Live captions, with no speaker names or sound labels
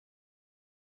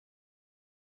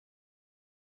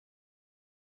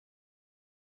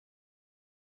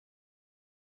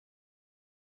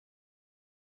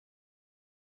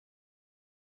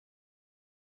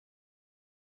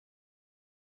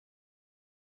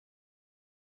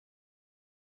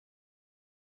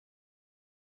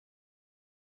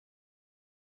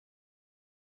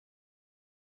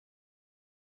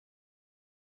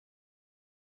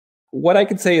What I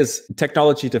could say is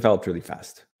technology developed really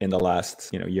fast in the last,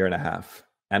 year and a half.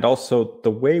 And also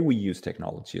the way we use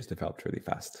technology has developed really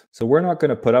fast. So we're not going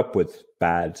to put up with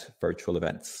bad virtual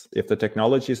events. If the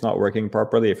technology is not working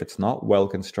properly, if it's not well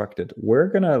constructed, we're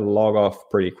going to log off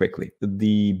pretty quickly.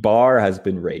 The bar has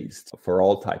been raised for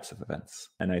all types of events.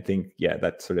 And I think,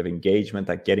 that sort of engagement,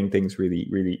 that getting things really,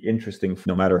 really interesting,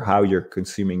 no matter how you're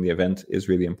consuming the event, is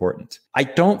really important. I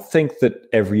don't think that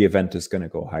every event is going to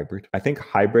go hybrid. I think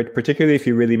hybrid, particularly if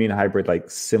you really mean hybrid, like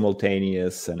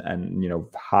simultaneous and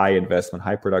high investment,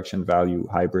 high production value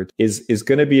hybrid, is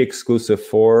going to be exclusive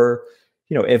for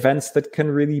events that can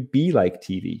really be like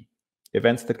TV,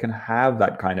 events that can have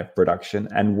that kind of production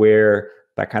and where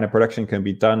that kind of production can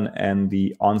be done and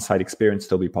the on-site experience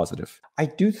still be positive. I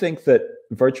do think that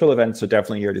virtual events are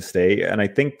definitely here to stay. And I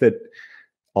think that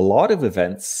a lot of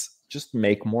events just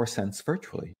make more sense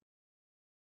virtually.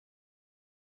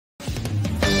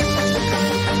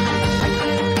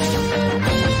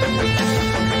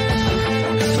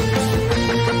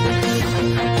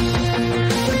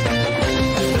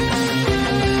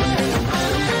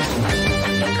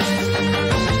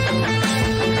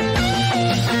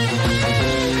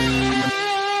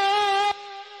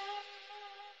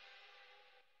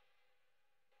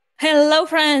 Hello,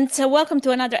 friends. Welcome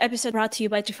to another episode brought to you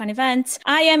by Trifan Events.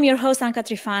 I am your host, Anka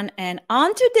Trifan, and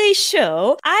on today's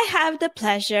show, I have the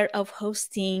pleasure of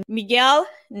hosting Miguel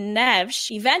Neves,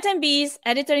 EventMB's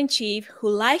editor-in-chief, who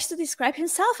likes to describe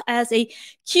himself as a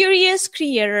curious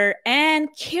creator and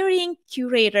caring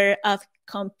curator of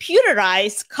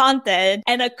computerized content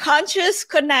and a conscious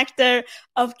connector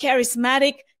of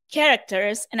charismatic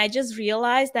characters. And I just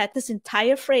realized that this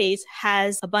entire phrase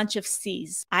has a bunch of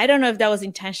C's. I don't know if that was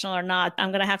intentional or not.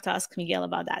 I'm going to have to ask Miguel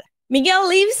about that. Miguel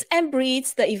lives and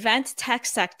breathes the event tech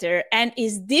sector and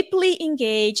is deeply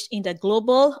engaged in the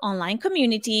global online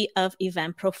community of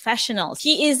event professionals.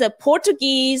 He is a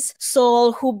Portuguese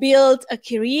soul who built a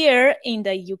career in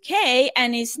the UK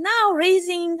and is now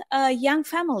raising a young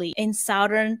family in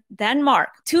southern Denmark.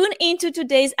 Tune into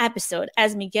today's episode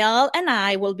as Miguel and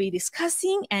I will be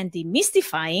discussing and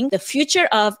demystifying the future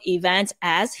of events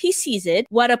as he sees it,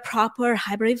 what a proper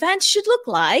hybrid event should look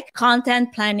like,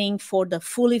 content planning for the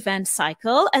full event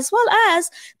cycle, as well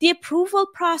as the approval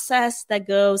process that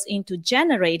goes into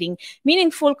generating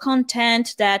meaningful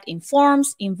content that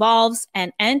informs, involves,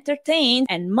 and entertains,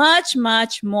 and much,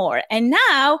 much more. And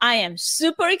now I am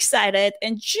super excited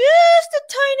and just a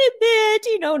tiny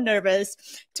bit, nervous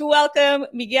to welcome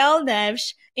Miguel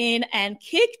Neves in and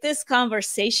kick this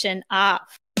conversation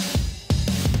off.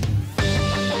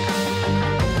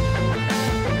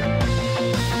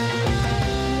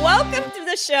 Welcome to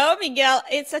the show, Miguel.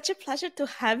 It's such a pleasure to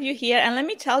have you here. And let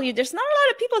me tell you, there's not a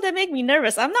lot of people that make me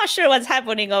nervous. I'm not sure what's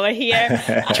happening over here.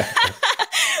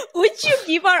 Would you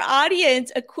give our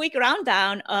audience a quick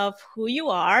rundown of who you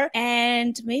are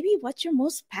and maybe what you're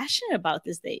most passionate about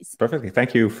these days? Perfectly.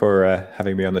 Thank you for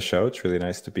having me on the show. It's really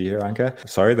nice to be here, Anka.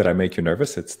 Sorry that I make you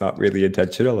nervous. It's not really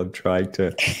intentional. I'm trying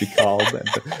to be calm and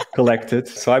collected.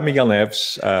 So I'm Miguel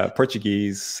Neves,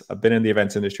 Portuguese. I've been in the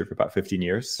events industry for about 15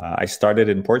 years. I started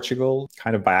in Portugal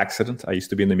kind of by accident. I used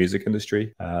to be in the music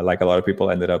industry. Like a lot of people,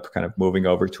 ended up kind of moving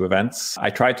over to events. I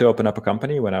tried to open up a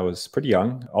company when I was pretty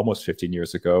young, almost 15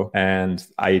 years ago. And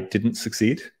I didn't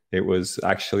succeed. It was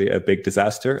actually a big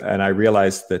disaster. And I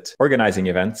realized that organizing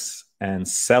events and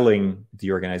selling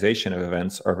the organization of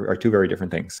events are two very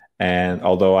different things. And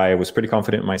although I was pretty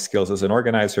confident in my skills as an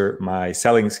organizer, my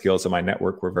selling skills and my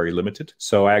network were very limited.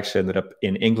 So I actually ended up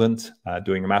in England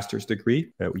doing a master's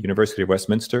degree at University of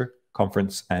Westminster.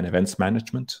 Conference and Events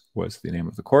Management was the name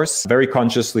of the course. Very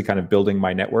consciously kind of building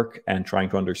my network and trying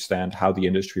to understand how the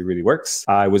industry really works.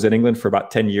 I was in England for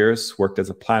about 10 years, worked as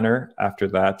a planner after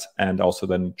that, and also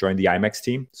then joined the IMEX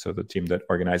team. So the team that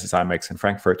organizes IMEX in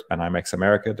Frankfurt and IMEX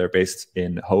America. They're based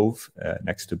in Hove,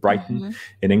 next to Brighton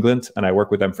in England. And I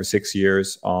worked with them for 6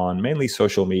 years on mainly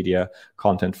social media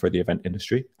content for the event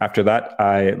industry. After that,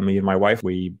 me and my wife,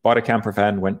 we bought a camper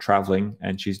van, went traveling,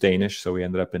 and she's Danish. So we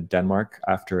ended up in Denmark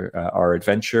after our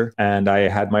adventure. And I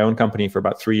had my own company for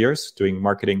about 3 years doing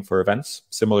marketing for events,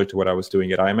 similar to what I was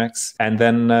doing at IMEX. And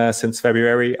then since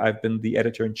February, I've been the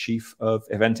editor-in-chief of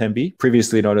EventMB,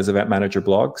 previously known as Event Manager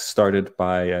Blogs, started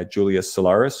by Julius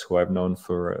Solaris, who I've known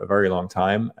for a very long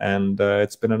time. And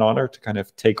it's been an honor to kind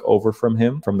of take over from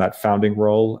him, from that founding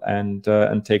role, and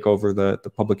take over the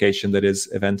publication that is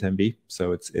EventMB.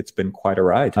 So it's been quite a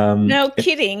ride. No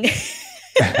kidding.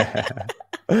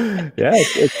 Yeah,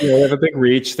 we have a big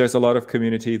reach. There's a lot of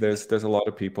community. There's a lot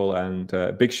of people, and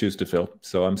big shoes to fill.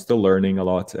 So I'm still learning a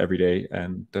lot every day,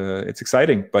 and it's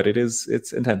exciting, but it's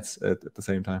intense at the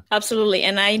same time. Absolutely.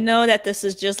 And I know that this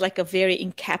is just like a very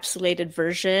encapsulated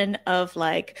version of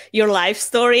like your life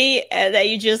story, and that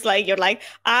you just like, you're like,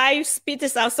 I spit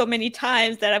this out so many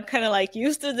times that I'm kind of like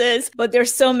used to this, but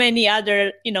there's so many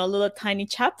other, little tiny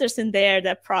chapters in there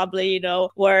that probably,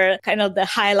 were kind of the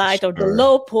highlight or the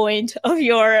low point of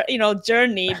your,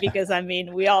 journey, because I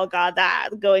mean, we all got that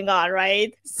going on,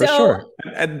 right? For sure.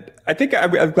 And I think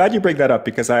I'm glad you bring that up,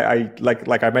 because I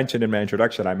like I mentioned in my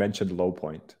introduction, I mentioned low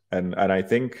point. And I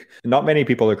think not many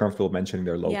people are comfortable mentioning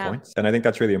their low points. And I think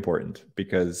that's really important,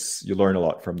 because you learn a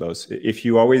lot from those. If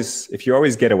you always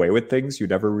get away with things, you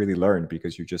never really learn,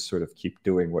 because you just sort of keep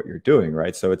doing what you're doing,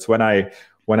 right? So it's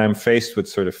when I'm faced with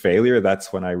sort of failure,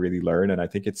 that's when I really learn. And I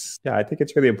think it's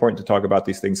really important to talk about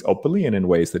these things openly and in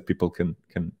ways that people can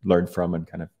learn from and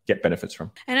kind of get benefits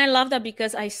from. And I love that,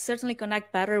 because I certainly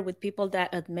connect better with people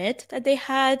that admit that they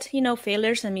had,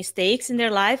 failures and mistakes in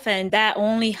their life, and that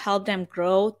only help them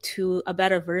grow to a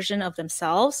better version of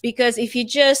themselves. Because if you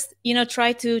just,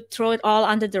 try to throw it all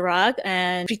under the rug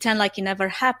and pretend like it never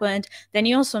happened, then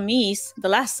you also miss the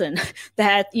lesson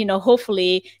that,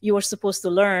 hopefully you were supposed to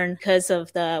learn because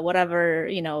of the whatever,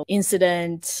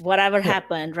 incident, whatever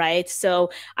happened, right?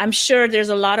 So I'm sure there's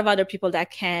a lot of other people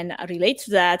that can relate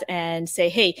to that and say,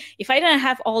 hey, if I didn't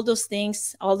have all those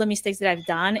things, all the mistakes that I've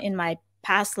done in my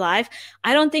past life,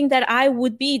 I don't think that I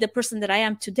would be the person that I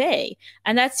am today.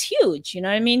 And that's huge. You know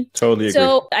what I mean? Totally agree.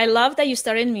 So I love that you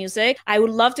started in music. I would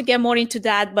love to get more into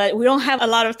that, but we don't have a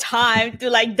lot of time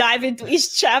to like dive into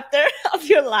each chapter of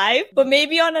your life. But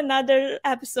maybe on another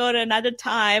episode, another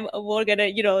time, we're going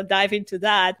to, dive into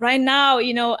that. Right now,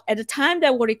 at the time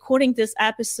that we're recording this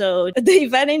episode, the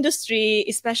event industry,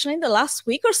 especially in the last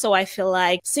week or so, I feel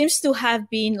like seems to have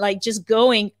been like just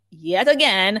going yet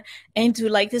again into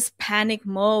like this panic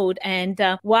mode. And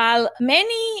while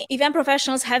many event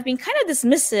professionals have been kind of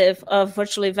dismissive of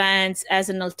virtual events as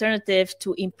an alternative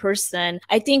to in-person,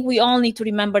 I think we all need to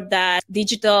remember that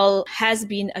digital has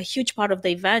been a huge part of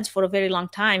the event for a very long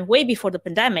time, way before the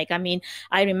pandemic. I mean,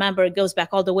 I remember it goes back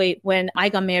all the way when I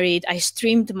got married. I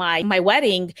streamed my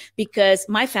wedding because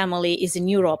my family is in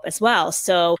Europe as well.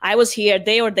 So I was here,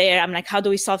 they were there. I'm like, how do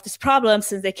we solve this problem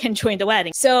since they can't join the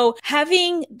wedding? So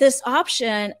having this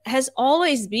option has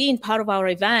always been part of our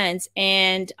events.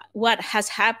 And what has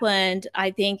happened, I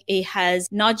think it has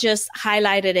not just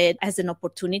highlighted it as an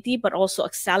opportunity, but also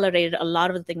accelerated a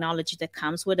lot of the technology that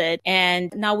comes with it.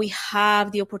 And now we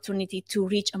have the opportunity to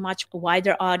reach a much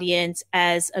wider audience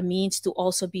as a means to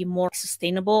also be more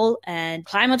sustainable and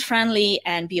climate friendly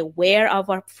and be aware of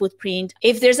our footprint.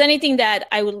 If there's anything that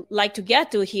I would like to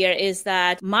get to here is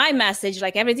that my message,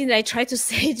 like everything that I try to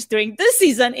say during this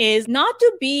season, is not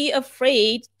to be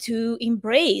afraid to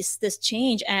embrace this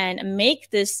change and make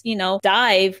this,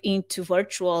 dive into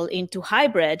virtual, into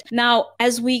hybrid. Now,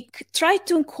 as we try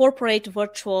to incorporate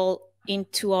virtual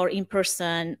into our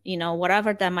in-person,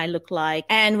 whatever that might look like,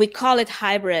 and we call it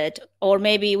hybrid, or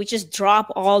maybe we just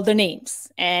drop all the names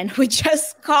and we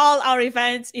just call our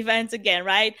events again,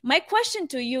 right? My question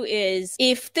to you is,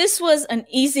 if this was an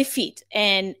easy feat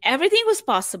and everything was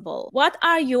possible, what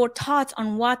are your thoughts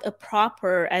on what a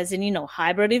proper, as in,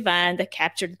 hybrid event that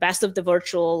captured the best of the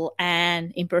virtual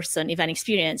and in-person event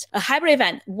experience? A hybrid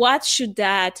event, what should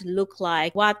that look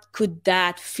like? What could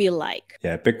that feel like?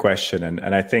 Yeah, big question.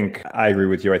 And I think I agree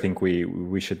with you. I think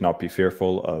we should not be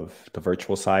fearful of the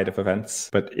virtual side of events,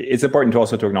 but it's important to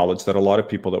also to acknowledge that a lot of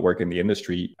people that work in the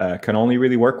industry can only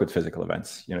really work with physical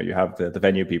events. You have the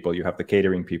venue people, you have the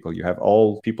catering people, you have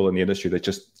all people in the industry that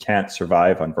just can't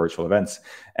survive on virtual events.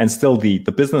 And still the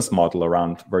business model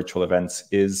around virtual events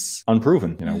is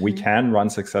unproven. We can run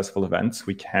successful events,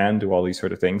 we can do all these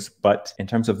sort of things, but in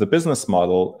terms of the business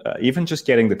model, even just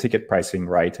getting the ticket pricing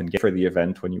right and get for the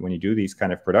event when you do these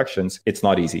kind of productions, it's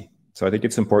not easy. So I think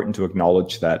it's important to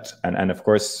acknowledge that. And of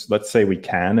course, let's say we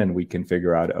can and we can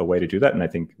figure out a way to do that. And I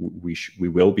think we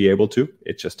will be able to.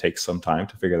 It just takes some time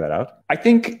to figure that out. I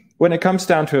think when it comes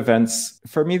down to events,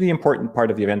 for me, the important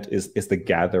part of the event is the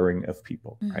gathering of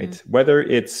people, right? Whether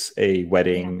it's a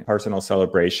wedding, personal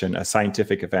celebration, a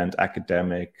scientific event,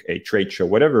 academic, a trade show,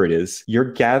 whatever it is,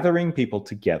 you're gathering people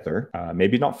together,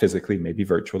 maybe not physically, maybe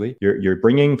virtually. You're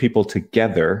bringing people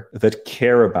together that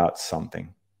care about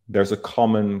something. There's a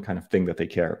common kind of thing that they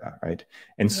care about, right?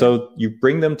 And so you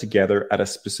bring them together at a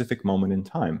specific moment in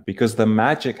time, because the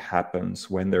magic happens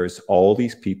when there's all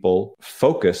these people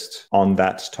focused on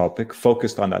that topic,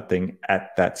 focused on that thing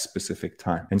at that specific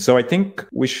time. And so I think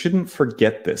we shouldn't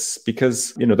forget this,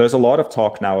 because, there's a lot of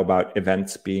talk now about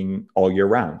events being all year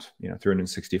round,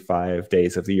 365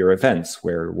 days of the year events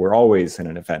where we're always in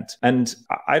an event. And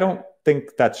I don't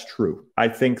think that's true. I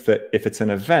think that if it's an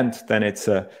event, then it's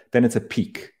a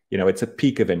peak. It's a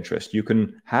peak of interest. You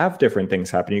can have different things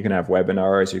happening. You can have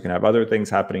webinars, you can have other things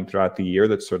happening throughout the year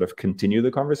that sort of continue the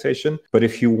conversation. But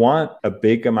if you want a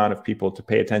big amount of people to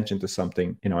pay attention to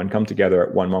something, and come together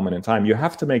at one moment in time, you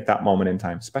have to make that moment in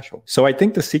time special. So I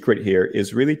think the secret here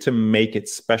is really to make it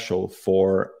special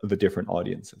for the different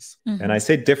audiences. Mm-hmm. And I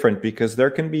say different because there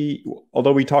can be,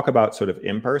 although we talk about sort of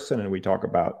in person and we talk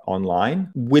about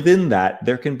online, within that,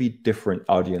 there can be different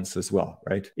audiences as well,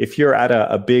 right? If you're at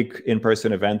a big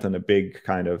in-person event and a big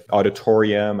kind of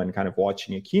auditorium and kind of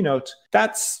watching a keynote,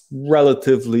 that's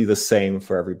relatively the same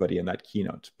for everybody in that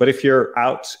keynote. But if you're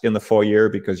out in the foyer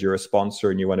because you're a sponsor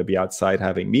and you want to be outside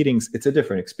having meetings, it's a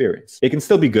different experience. It can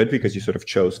still be good because you sort of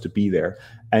chose to be there.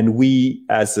 And we,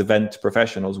 as event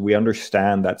professionals, we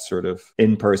understand that sort of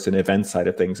in-person event side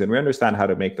of things, and we understand how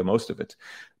to make the most of it.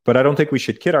 But I don't think we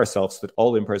should kid ourselves that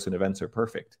all in-person events are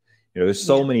perfect. There's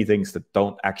so many things that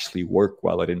don't actually work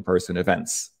well at in-person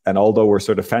events. And although we're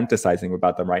sort of fantasizing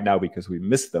about them right now because we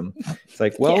miss them, it's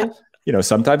like,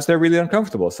 sometimes they're really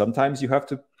uncomfortable. Sometimes you have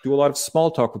to do a lot of small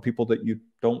talk with people that you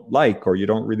don't like, or you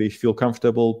don't really feel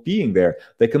comfortable being there.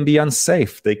 They can be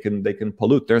unsafe. They can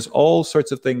pollute. There's all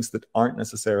sorts of things that aren't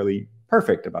necessarily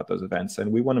perfect about those events.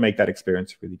 And we want to make that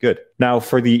experience really good. Now,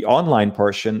 for the online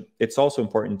portion, it's also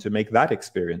important to make that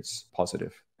experience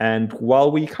positive. And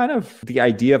while the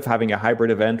idea of having a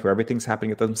hybrid event where everything's happening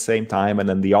at the same time, and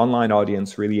then the online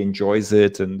audience really enjoys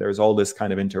it, and there's all this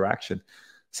kind of interaction,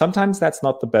 sometimes that's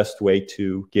not the best way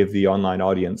to give the online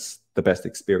audience the best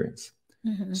experience.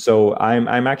 Mm-hmm. So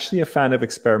I'm actually a fan of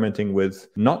experimenting with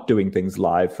not doing things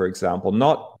live, for example,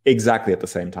 not exactly at the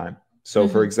same time. So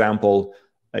for example,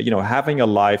 having a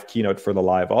live keynote for the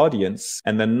live audience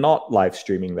and then not live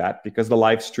streaming that, because the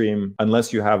live stream,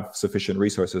 unless you have sufficient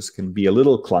resources, can be a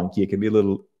little clunky. It can be a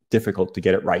little difficult to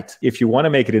get it right. If you want to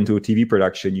make it into a TV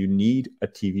production, you need a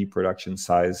TV production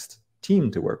sized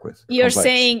team to work with. You're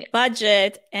saying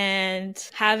budget and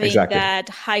having that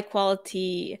high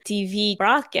quality TV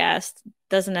broadcast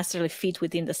doesn't necessarily fit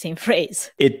within the same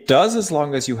phrase. It does, as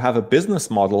long as you have a business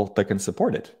model that can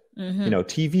support it. Mm-hmm.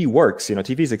 TV works.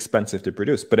 TV is expensive to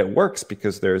produce, but it works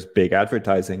because there's big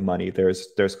advertising money.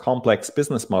 There's complex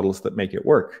business models that make it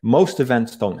work. Most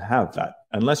events don't have that,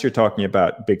 unless you're talking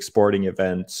about big sporting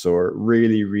events or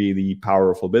really, really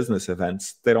powerful business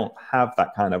events. They don't have that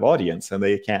kind of audience, and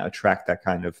they can't attract that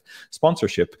kind of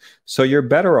sponsorship. So you're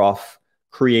better off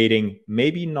creating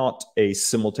maybe not a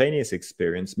simultaneous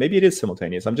experience. Maybe it is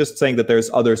simultaneous. I'm just saying that there's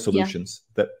other solutions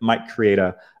that might create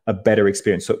a better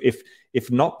experience. So if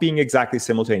not being exactly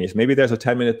simultaneous, maybe there's a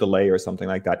 10-minute delay or something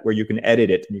like that, where you can edit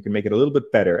it and you can make it a little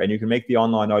bit better, and you can make the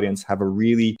online audience have a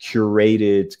really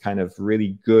curated, kind of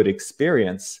really good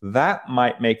experience. That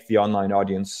might make the online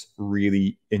audience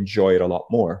really enjoy it a lot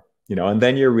more. And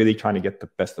then you're really trying to get the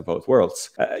best of both worlds.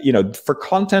 For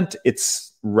content,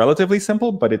 it's relatively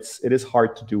simple, but it is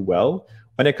hard to do well.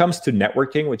 When it comes to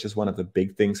networking, which is one of the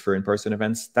big things for in-person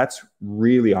events, that's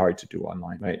really hard to do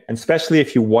online, right? And especially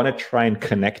if you want to try and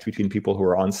connect between people who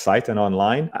are on site and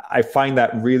online, I find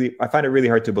it really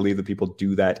hard to believe that people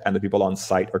do that, and the people on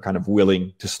site are kind of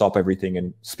willing to stop everything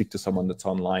and speak to someone that's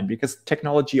online, because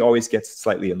technology always gets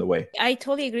slightly in the way. I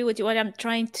totally agree with you. What I'm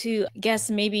trying to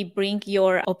maybe bring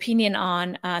your opinion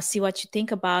on, see what you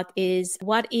think about, is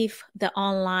what if the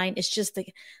online is just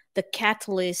the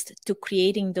catalyst to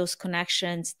creating those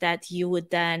connections that you would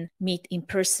then meet in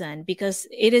person? Because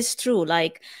it is true,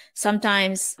 like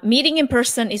sometimes meeting in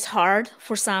person is hard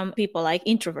for some people, like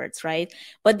introverts, right?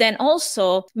 But then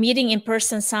also meeting in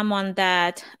person someone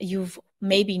that you've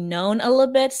maybe known a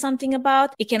little bit something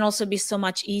about, it can also be so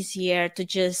much easier to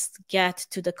just get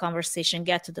to the conversation,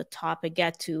 get to the topic,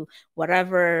 get to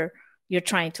whatever you're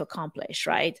trying to accomplish,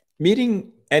 right?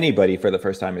 Meeting anybody for the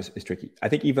first time is tricky. I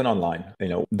think even online,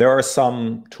 there are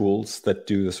some tools that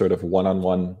do the sort of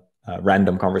one-on-one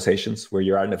random conversations where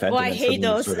you're at an event. Oh, I hate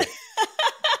those.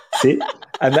 See?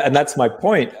 And that's my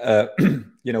point.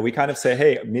 We kind of say,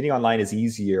 hey, meeting online is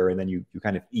easier. And then you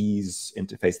kind of ease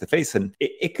into face-to-face. And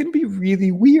it can be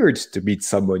really weird to meet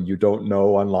someone you don't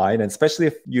know online. And especially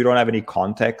if you don't have any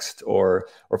context, or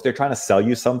if they're trying to sell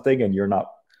you something and you're not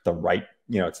the right,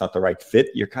 it's not the right fit.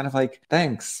 You're kind of like,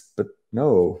 thanks, but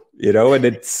no, and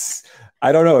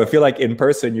I don't know. I feel like in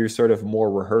person, you're sort of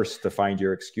more rehearsed to find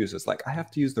your excuses. Like, I have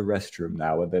to use the restroom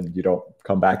now, and then you don't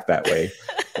come back that way.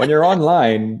 When you're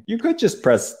online, you could just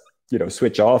press,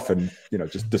 switch off and,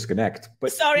 just disconnect.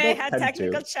 But sorry, I had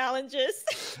technical challenges.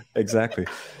 Exactly.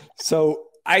 So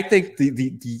I think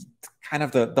the kind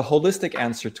of the holistic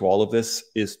answer to all of this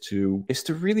is to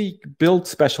really build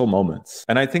special moments.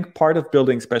 And I think part of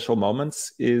building special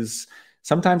moments is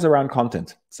sometimes around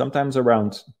content, sometimes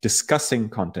around discussing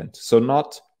content. So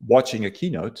not watching a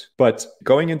keynote, but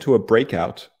going into a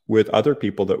breakout with other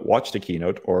people that watched a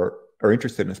keynote or are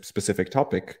interested in a specific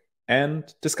topic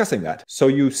and discussing that. So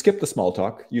you skip the small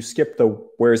talk, you skip the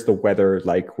where's the weather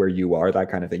like where you are, that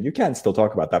kind of thing. You can still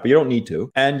talk about that, but you don't need to.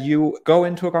 And you go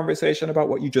into a conversation about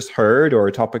what you just heard or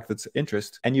a topic that's of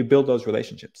interest, and you build those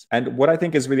relationships. And what I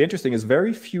think is really interesting is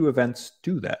very few events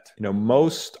do that.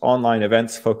 Most online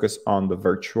events focus on the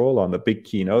virtual, on the big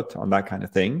keynote, on that kind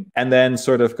of thing, and then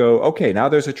sort of go, okay, now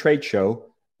there's a trade show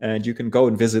and you can go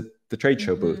and visit the trade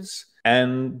show booths.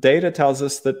 And data tells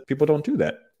us that people don't do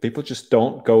that. People just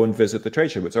don't go and visit the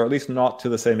trade show booths, or at least not to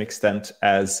the same extent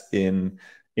as in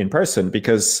person,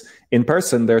 because in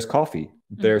person, there's coffee,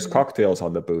 there's cocktails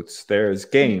on the booths, there's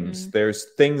games, there's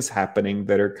things happening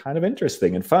that are kind of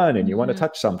interesting and fun, and you want to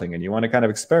touch something and you want to kind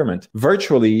of experiment.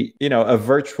 Virtually, a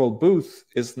virtual booth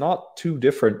is not too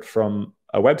different from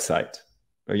a website,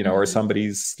 or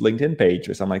somebody's LinkedIn page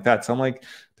or something like that. So I'm like,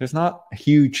 there's not a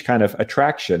huge kind of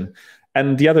attraction.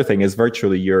 And the other thing is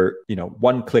virtually you're,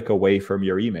 one click away from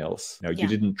your emails. You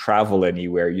didn't travel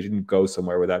anywhere. You didn't go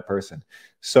somewhere with that person.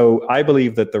 So I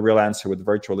believe that the real answer with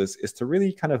virtual is to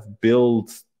really kind of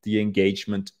build the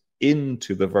engagement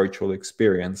into the virtual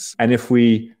experience. And if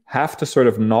we have to sort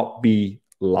of not be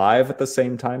live at the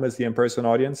same time as the in-person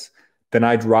audience, then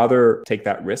I'd rather take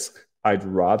that risk. I'd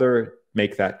rather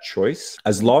make that choice,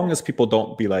 as long as people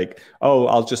don't be like, oh,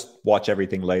 I'll just watch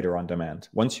everything later on demand.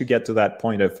 Once you get to that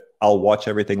point of I'll watch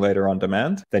everything later on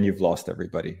demand, then you've lost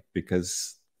everybody,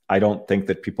 because I don't think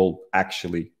that people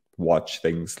actually watch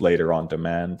things later on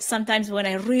demand. Sometimes when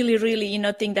I really, really,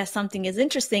 think that something is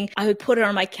interesting, I would put it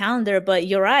on my calendar. But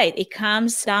you're right. It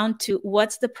comes down to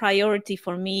what's the priority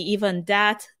for me, even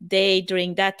that day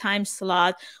during that time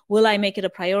slot. Will I make it a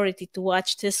priority to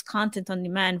watch this content on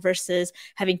demand versus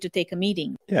having to take a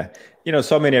meeting? Yeah.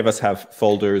 So many of us have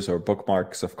folders or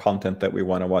bookmarks of content that we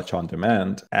want to watch on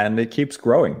demand, and it keeps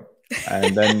growing.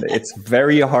 And then it's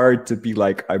very hard to be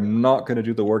like, I'm not going to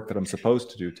do the work that I'm supposed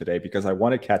to do today because I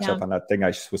want to catch up on that thing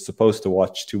I was supposed to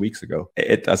watch 2 weeks ago.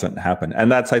 It doesn't happen. And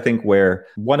that's, I think, where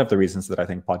one of the reasons that I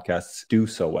think podcasts do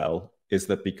so well is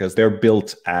that because they're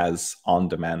built as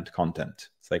on-demand content.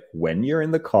 It's like when you're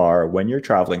in the car, when you're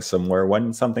traveling somewhere,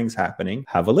 when something's happening,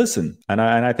 have a listen. And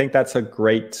I think that's a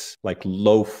great,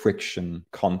 low friction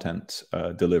content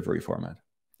delivery format.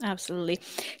 Absolutely.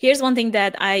 Here's one thing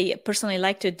that I personally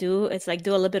like to do. It's do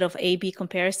a little bit of A/B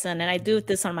comparison. And I do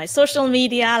this on my social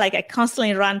media. I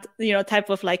constantly run,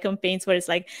 type of campaigns where it's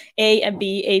A and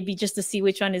B, just to see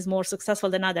which one is more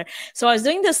successful than other. So I was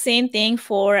doing the same thing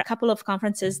for a couple of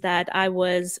conferences that I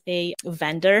was a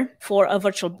vendor for a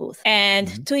virtual booth.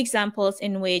 And two examples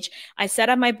in which I set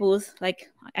up my booth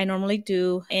like I normally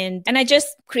do. And I just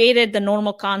created the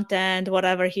normal content,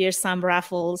 whatever. Here's some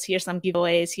raffles, here's some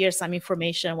giveaways, here's some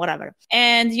information, whatever.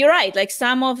 And you're right,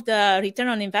 some of the return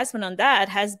on investment on that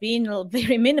has been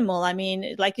very minimal. I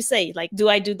mean, like you say, do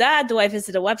I do that? Do I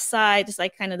visit a website? It's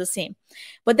kind of the same.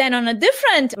 But then on a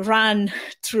different run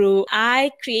through,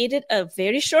 I created a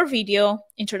very short video,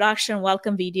 introduction,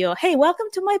 welcome video. Hey, welcome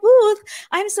to my booth.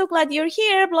 I'm so glad you're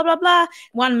here, blah, blah, blah.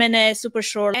 1 minute, super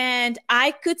short. And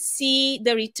I could see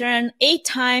the return 8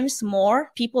 times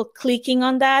more people clicking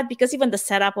on that, because even the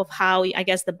setup of how, I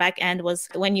guess, the back end was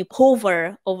when you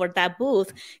hover over that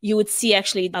booth, you would see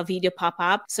actually a video pop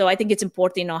up. So I think it's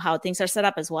important, how things are set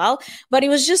up as well. But it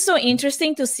was just so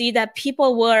interesting to see that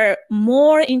people were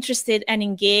more interested and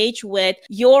engaged with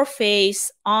your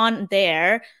face on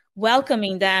there,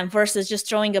 welcoming them, versus just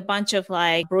throwing a bunch of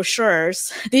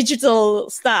brochures, digital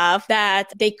stuff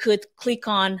that they could click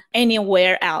on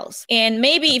anywhere else. And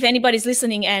maybe if anybody's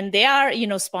listening and they are,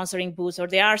 sponsoring booths, or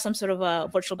they are some sort of a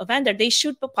virtual vendor, they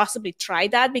should possibly try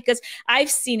that, because I've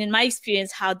seen in my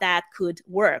experience how that could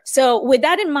work. So with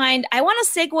that in mind, I want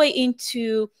to segue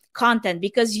into content,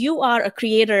 because you are a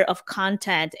creator of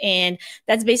content, and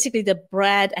that's basically the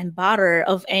bread and butter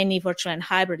of any virtual and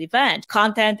hybrid event.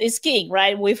 Content is king,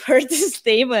 right? We've heard this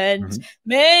statement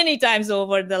many times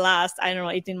over the last,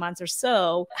 18 months or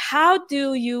so. How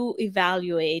do you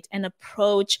evaluate and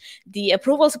approach the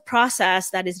approvals process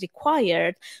that is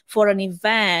required for an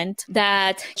event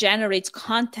that generates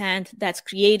content that's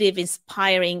creative,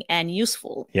 inspiring, and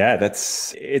useful? Yeah,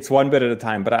 it's one bit at a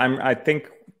time. But I think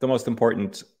the most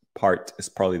important part is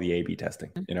probably the A/B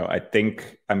testing. I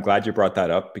think I'm glad you brought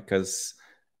that up, because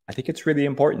I think it's really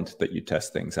important that you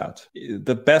test things out.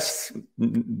 The best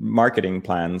marketing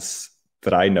plans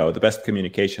that I know, the best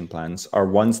communication plans, are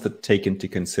ones that take into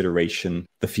consideration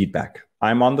the feedback.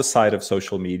 I'm on the side of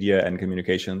social media and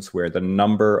communications where the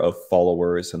number of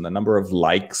followers and the number of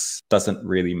likes doesn't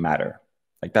really matter.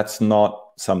 Like, that's not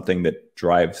something that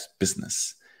drives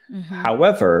business.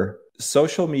 However,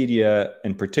 social media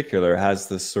in particular has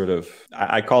this sort of,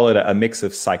 I call it a mix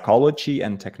of psychology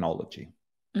and technology.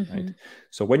 Right?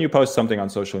 So when you post something on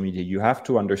social media, you have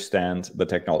to understand the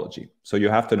technology. So you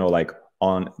have to know, like,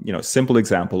 on, simple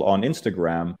example, on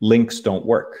Instagram, links don't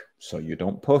work. So you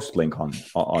don't post link on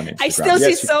Instagram. I still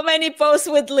see so many posts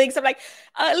with links. I'm like,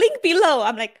 link below.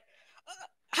 I'm like,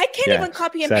 I can't even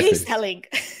copy and paste that link.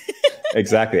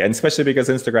 Exactly. And especially because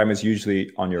Instagram is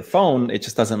usually on your phone, it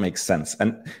just doesn't make sense.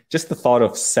 And just the thought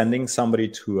of sending somebody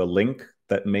to a link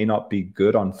that may not be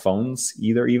good on phones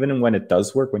either, even when it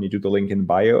does work, when you do the link in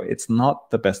bio, it's not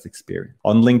the best experience.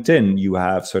 On LinkedIn, you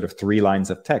have sort of 3 lines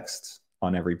of text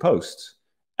on every post,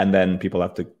 and then people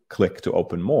have to click to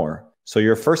open more. So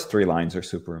your first 3 lines are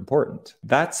super important.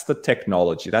 That's the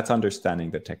technology. That's understanding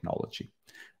the technology.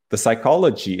 The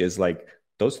psychology is like,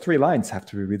 those 3 lines have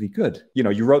to be really good.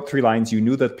 You wrote 3 lines, you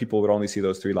knew that people would only see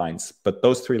those 3 lines, but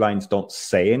those 3 lines don't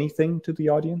say anything to the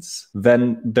audience,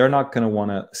 then they're not going to want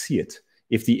to see it.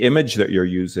 If the image that you're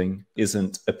using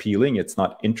isn't appealing, it's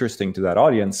not interesting to that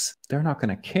audience, they're not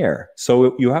going to care.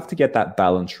 So you have to get that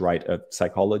balance right of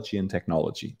psychology and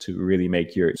technology to really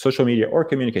make your social media or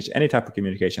communication, any type of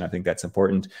communication, I think that's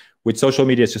important. With social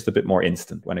media, it's just a bit more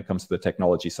instant when it comes to the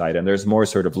technology side. And there's more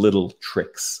sort of little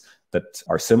tricks that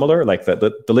are similar. Like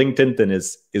the LinkedIn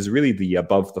is really the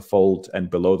above the fold and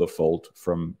below the fold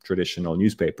from traditional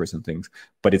newspapers and things,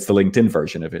 but it's the LinkedIn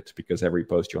version of it, because every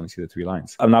post you only see the 3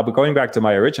 lines. Now, but going back to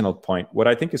my original point, what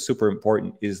I think is super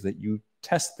important is that you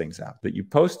test things out, that you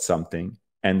post something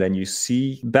and then you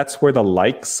see. That's where the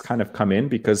likes kind of come in,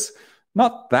 because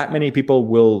not that many people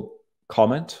will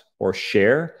comment or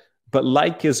share. But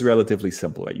like is relatively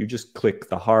simple, right? You just click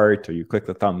the heart or you click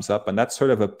the thumbs up, and that's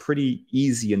sort of a pretty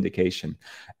easy indication.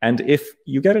 And if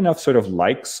you get enough sort of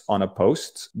likes on a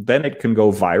post, then it can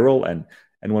go viral.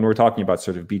 And when we're talking about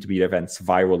sort of B2B events,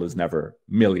 viral is never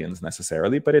millions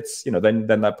necessarily, but it's, then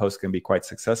that post can be quite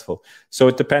successful. So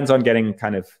it depends on getting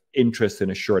kind of interest in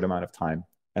a short amount of time.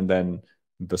 And then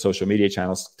the social media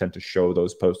channels tend to show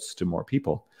those posts to more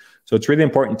people. So it's really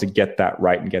important to get that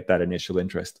right and get that initial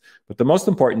interest. But the most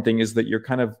important thing is that you're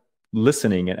kind of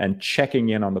listening and checking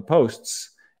in on the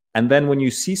posts. And then when you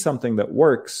see something that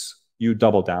works, you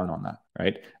double down on that,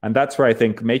 right? And that's where I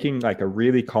think making like a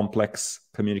really complex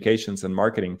communications and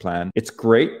marketing plan, it's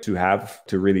great to have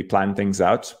to really plan things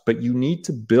out, but you need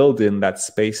to build in that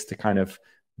space to kind of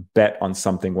bet on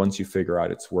something once you figure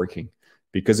out it's working.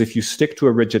 Because if you stick to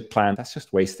a rigid plan, that's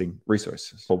just wasting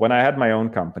resources. But when I had my own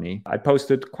company, I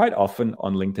posted quite often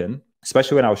on LinkedIn,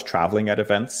 especially when I was traveling at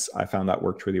events. I found that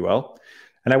worked really well.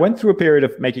 And I went through a period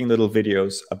of making little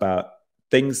videos about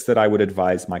things that I would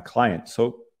advise my clients.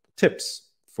 So tips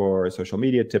for social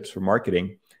media, tips for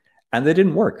marketing, and they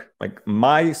didn't work. Like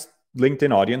my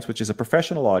LinkedIn audience, which is a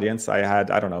professional audience, I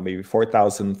had, I don't know, maybe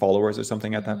 4,000 followers or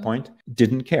something at that point,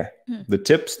 didn't care. The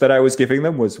tips that I was giving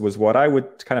them was what I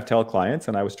would kind of tell clients,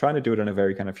 and I was trying to do it in a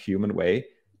very kind of human way.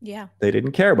 Yeah. They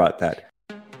didn't care about that.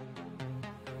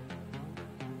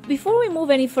 Before we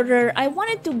move any further, I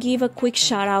wanted to give a quick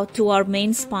shout out to our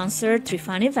main sponsor,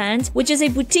 Trifan Events, which is a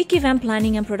boutique event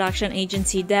planning and production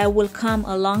agency that will come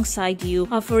alongside you,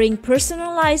 offering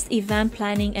personalized event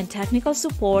planning and technical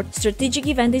support, strategic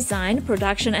event design,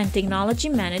 production and technology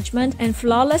management, and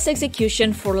flawless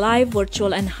execution for live,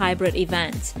 virtual, and hybrid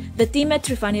events. The team at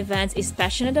Trifan Events is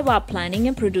passionate about planning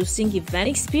and producing event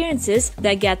experiences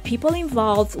that get people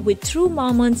involved with true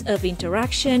moments of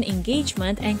interaction,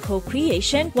 engagement, and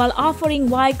co-creation, while offering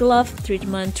white glove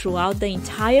treatment throughout the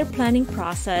entire planning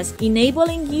process,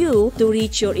 enabling you to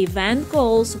reach your event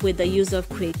goals with the use of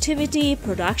creativity,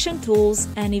 production tools,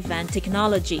 and event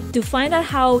technology. To find out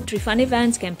how Trifan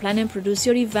Events can plan and produce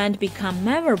your event become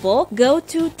memorable, go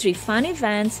to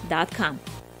trifanevents.com.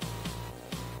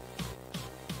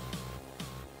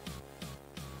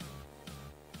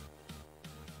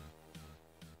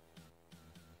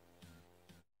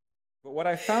 What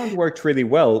I found worked really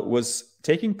well was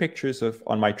taking pictures of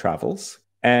on my travels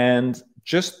and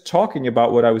just talking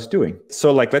about what I was doing.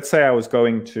 So like, let's say I was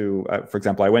going to, for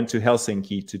example, I went to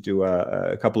Helsinki to do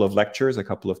a couple of lectures, a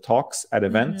couple of talks at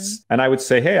events. And I would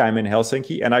say, hey, I'm in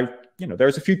Helsinki. And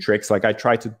there's a few tricks. Like I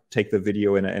tried to take the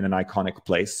video in an iconic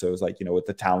place. So it was like, with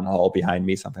the town hall behind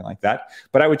me, something like that.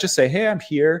 But I would just say, hey, I'm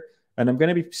here and I'm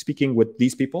going to be speaking with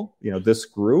these people, this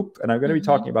group, and I'm going to be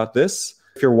talking about this.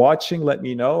 If you're watching, let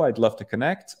me know. I'd love to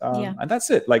connect. And that's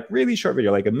it. Like really short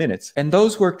video, like a minute. And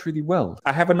those worked really well.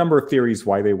 I have a number of theories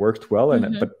why they worked well.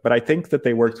 But I think that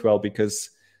they worked well because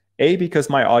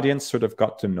my audience sort of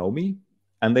got to know me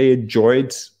and they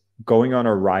enjoyed going on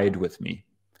a ride with me.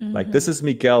 Like this is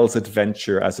Miguel's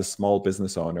adventure as a small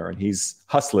business owner, and he's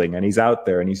hustling and he's out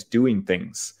there and he's doing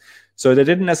things. So they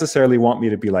didn't necessarily want me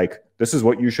to be like, this is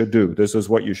what you should do. This is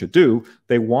what you should do.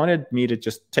 They wanted me to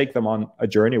just take them on a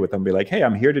journey with them, be like, hey,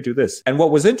 I'm here to do this. And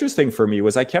what was interesting for me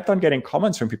was I kept on getting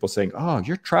comments from people saying, oh,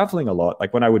 you're traveling a lot.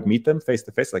 Like when I would meet them face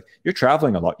to face, like, you're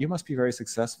traveling a lot. You must be very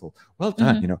successful. Well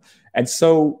done, And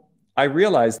so I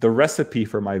realized the recipe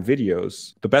for my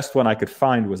videos, the best one I could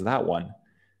find was that one.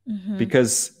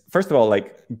 Because first of all,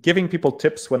 like giving people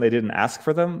tips when they didn't ask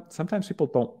for them, sometimes people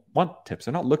don't want tips.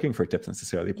 They're not looking for tips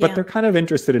necessarily, but they're kind of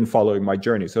interested in following my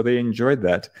journey. So they enjoyed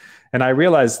that. And I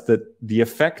realized that the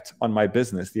effect on my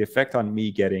business, the effect on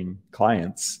me getting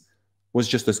clients was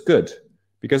just as good.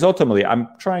 Because ultimately, I'm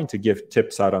trying to give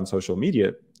tips out on social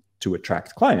media to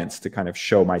attract clients, to kind of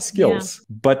show my skills.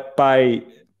 But by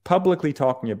publicly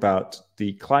talking about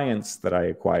the clients that I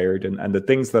acquired and the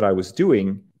things that I was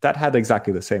doing, that had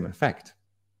exactly the same effect.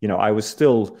 I was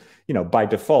still, by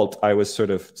default, I was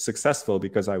sort of successful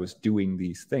because I was doing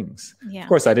these things. Of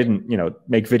course, I didn't,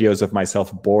 make videos of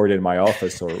myself bored in my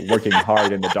office or working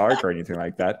hard in the dark or anything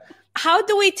like that. How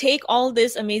do we take all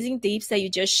these amazing tips that you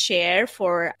just share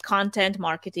for content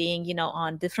marketing,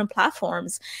 on different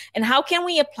platforms? And how can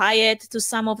we apply it to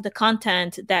some of the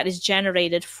content that is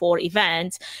generated for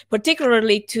events,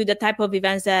 particularly to the type of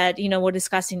events that, we're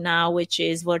discussing now, which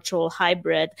is virtual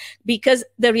hybrid? Because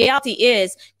the reality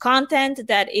is content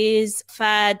that is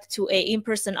fed to a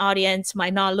in-person audience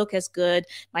might not look as good,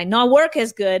 might not work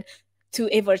as good to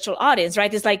a virtual audience,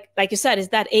 right? It's like you said, it's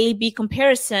that A/B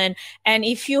comparison. And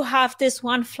if you have this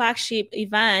one flagship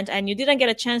event and you didn't get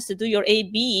a chance to do your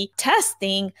A/B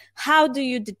testing, how do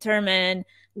you determine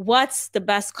what's the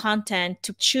best content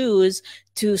to choose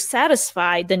to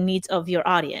satisfy the needs of your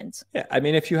audience? Yeah, I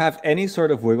mean, if you have any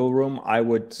sort of wiggle room, I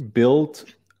would build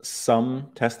some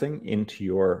testing into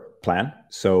your plan.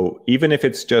 So even if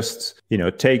it's just,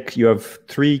 you have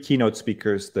 3 keynote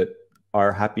speakers that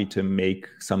are happy to make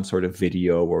some sort of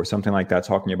video or something like that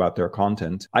talking about their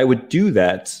content, I would do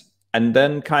that and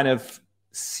then kind of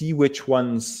see which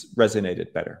ones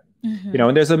resonated better.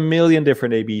 And there's a million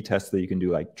different A/B tests that you can do,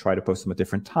 like try to post them at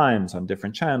different times on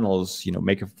different channels,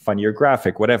 make a funnier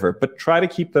graphic, whatever, but try to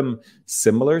keep them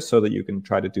similar so that you can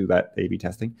try to do that A/B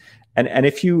testing. And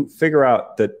if you figure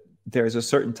out that there's a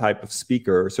certain type of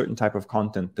speaker or a certain type of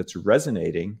content that's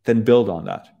resonating, then build on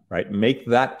that, right? Make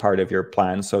that part of your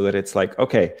plan so that it's like,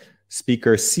 okay,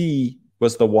 speaker C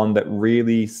was the one that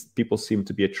really people seem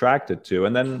to be attracted to.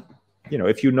 And then,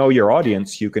 if you know your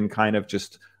audience, you can kind of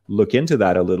just look into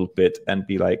that a little bit and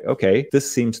be like, okay,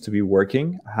 this seems to be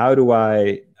working. How do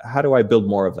I build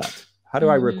more of that? How do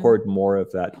I record more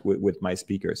of that with my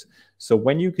speakers? So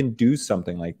when you can do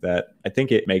something like that, I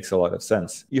think it makes a lot of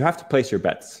sense. You have to place your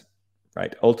bets,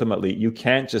 right? Ultimately, you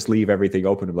can't just leave everything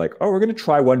open and be like, oh, we're going to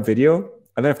try one video.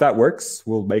 And then if that works,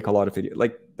 we'll make a lot of videos.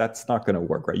 Like, that's not going to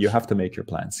work, right? You have to make your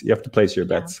plans. You have to place your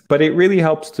bets. But it really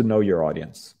helps to know your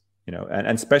audience, and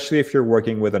especially if you're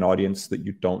working with an audience that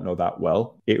you don't know that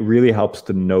well, it really helps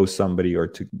to know somebody or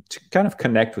to kind of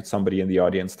connect with somebody in the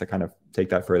audience to kind of take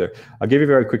that further. I'll give you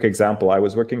a very quick example. I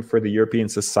was working for the European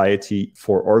Society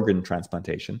for Organ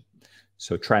Transplantation.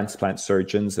 So transplant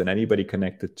surgeons and anybody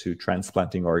connected to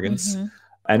transplanting organs.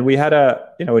 And we had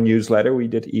a newsletter. We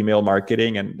did email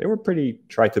marketing, and they were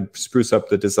tried to spruce up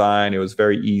the design. It was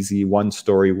very easy. One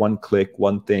story, one click,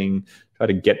 one thing, try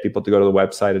to get people to go to the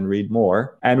website and read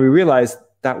more. And we realized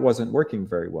that wasn't working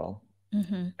very well.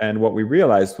 And what we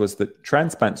realized was that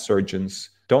transplant surgeons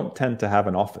don't tend to have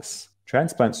an office.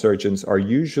 Transplant surgeons are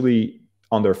usually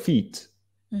on their feet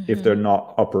if they're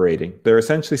not operating. They're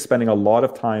essentially spending a lot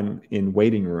of time in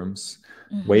waiting rooms,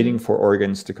 waiting for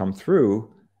organs to come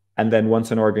through. And then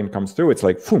once an organ comes through, it's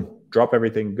like, boom, drop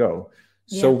everything, go.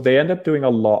 So they end up doing a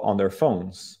lot on their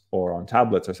phones or on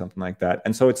tablets or something like that.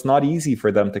 And so it's not easy for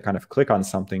them to kind of click on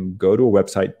something, go to a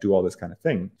website, do all this kind of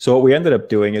thing. So what we ended up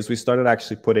doing is we started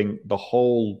actually putting the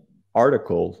whole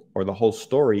article or the whole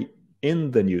story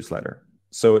in the newsletter.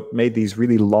 So it made these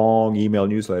really long email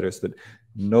newsletters that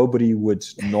nobody would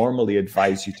normally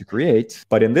advise you to create.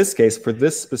 But in this case, for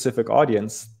this specific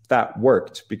audience, that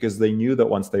worked because they knew that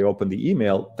once they opened the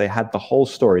email, they had the whole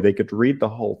story. They could read the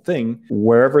whole thing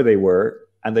wherever they were,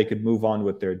 and they could move on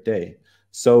with their day.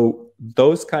 So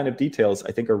those kind of details,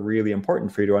 I think, are really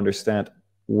important for you to understand.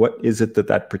 What is it that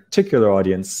that particular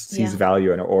audience sees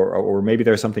value in, or maybe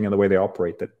there's something in the way they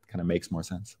operate that kind of makes more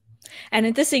sense. And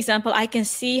in this example, I can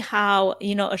see how,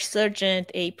 a surgeon,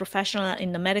 a professional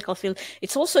in the medical field,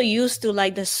 it's also used to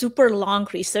like the super long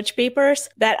research papers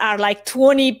that are like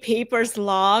 20 papers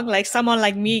long. Like someone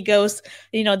like me goes,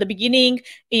 the beginning,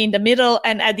 in the middle,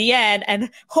 and at the end. And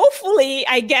hopefully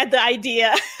I get the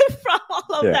idea from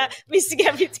all of that, missing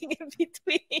everything in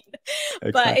between.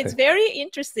 Exactly. But it's very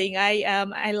interesting.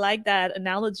 I like that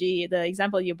analogy, the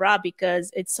example you brought, because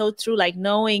it's so true, like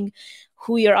knowing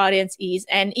who your audience is.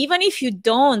 And even if you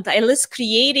don't, at least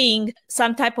creating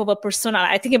some type of a persona.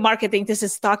 I think in marketing, this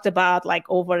is talked about like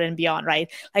over and beyond, right?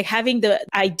 Like having the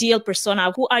ideal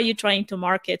persona. Who are you trying to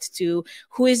market to?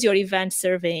 Who is your event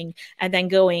serving? And then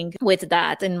going with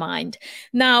that in mind.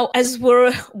 Now, as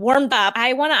we're warmed up,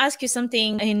 I want to ask you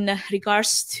something in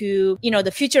regards to,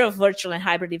 the future of virtual and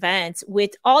hybrid events.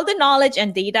 With all the knowledge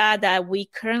and data that we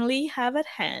currently have at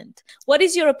hand, what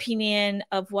is your opinion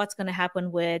of what's going to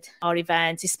happen with our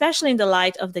events, especially in the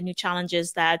light of the new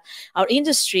challenges that our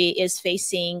industry is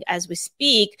facing as we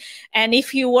speak? And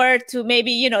if you were to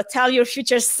maybe, tell your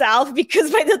future self,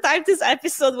 because by the time this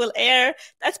episode will air,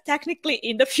 that's technically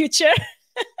in the future.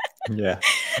 Yeah.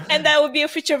 And that would be a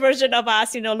future version of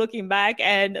us, looking back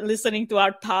and listening to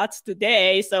our thoughts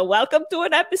today. So welcome to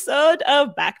an episode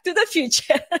of Back to the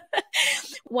Future.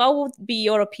 What would be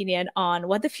your opinion on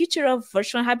what the future of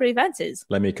virtual and hybrid events is?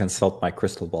 Let me consult my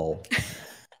crystal ball.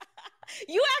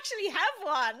 You actually have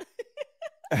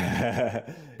one.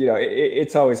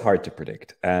 It's always hard to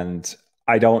predict. And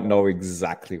I don't know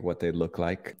exactly what they look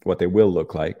like, what they will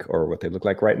look like, or what they look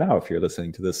like right now if you're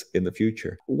listening to this in the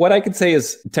future. What I can say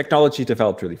is technology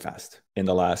developed really fast in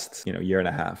the last, year and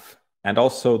a half. And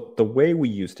also the way we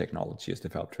use technology has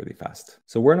developed really fast.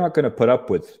 So we're not going to put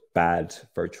up with bad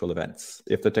virtual events.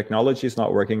 If the technology is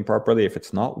not working properly, if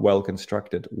it's not well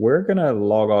constructed, we're going to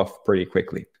log off pretty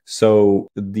quickly. So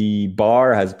the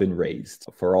bar has been raised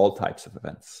for all types of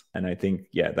events. And I think,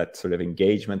 that sort of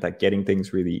engagement, that getting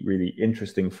things really, really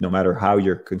interesting, no matter how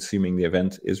you're consuming the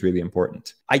event, is really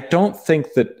important. I don't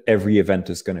think that every event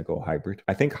is going to go hybrid.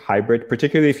 I think hybrid,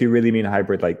 particularly if you really mean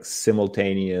hybrid, like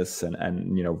simultaneous and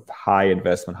high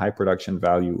investment, high production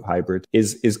value hybrid,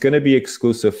 is going to be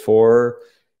exclusive for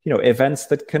events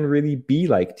that can really be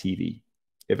like TV,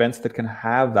 events that can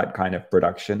have that kind of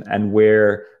production and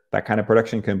where that kind of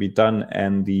production can be done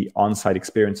and the on-site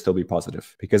experience still be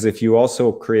positive. Because if you also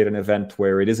create an event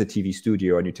where it is a TV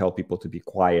studio and you tell people to be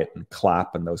quiet and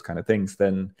clap and those kind of things,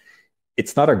 then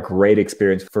it's not a great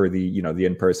experience for the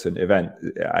in-person event.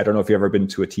 I don't know if you've ever been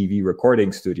to a TV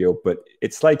recording studio, but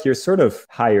it's like you're sort of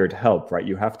hired help, right?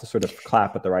 You have to sort of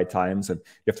clap at the right times and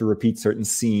you have to repeat certain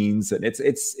scenes, and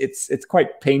it's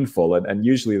quite painful. And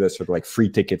usually there's sort of like free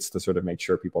tickets to sort of make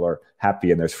sure people are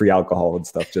happy, and there's free alcohol and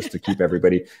stuff just to keep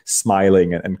everybody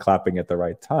smiling and clapping at the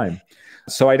right time.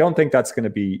 So I don't think that's going to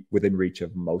be within reach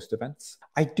of most events.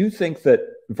 I do think that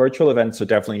virtual events are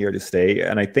definitely here to stay.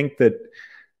 And I think that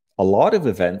a lot of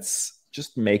events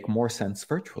just make more sense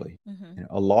virtually. Mm-hmm.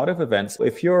 A lot of events,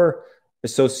 if your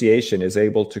association is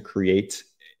able to create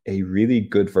a really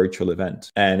good virtual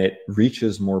event and it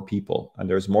reaches more people and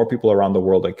there's more people around the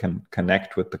world that can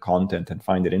connect with the content and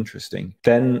find it interesting,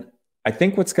 then I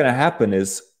think what's going to happen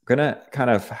is going to kind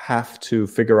of have to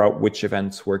figure out which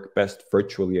events work best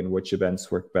virtually and which events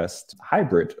work best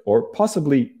hybrid, or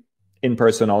possibly in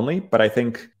person only. But I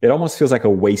think it almost feels like a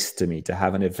waste to me to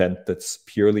have an event that's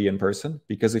purely in person,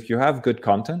 because if you have good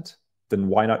content, then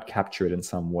why not capture it in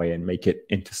some way and make it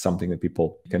into something that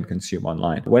people can consume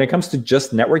online? When it comes to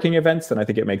just networking events, then I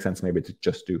think it makes sense maybe to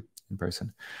just do in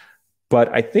person.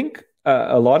 But I think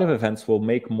a lot of events will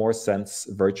make more sense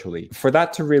virtually. For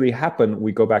that to really happen,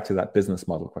 we go back to that business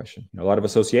model question. A lot of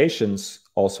associations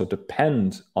also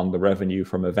depend on the revenue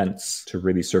from events to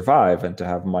really survive and to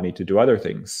have money to do other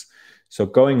things. So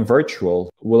going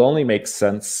virtual will only make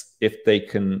sense if they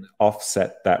can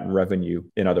offset that revenue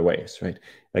in other ways, right?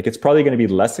 Like it's probably going to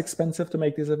be less expensive to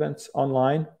make these events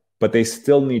online, but they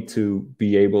still need to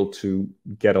be able to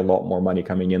get a lot more money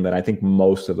coming in than I think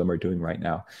most of them are doing right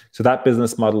now. So that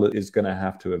business model is going to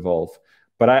have to evolve.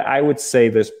 But I would say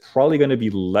there's probably going to be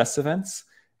less events,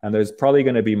 and there's probably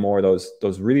going to be more of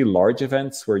those really large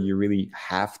events where you really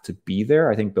have to be there.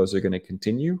 I think those are going to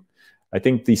continue. I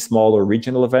think these smaller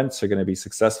regional events are going to be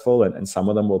successful, and some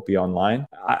of them will be online.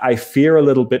 I fear a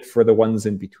little bit for the ones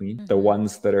in between, the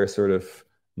ones that are sort of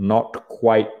not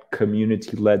quite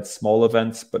community-led small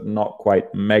events, but not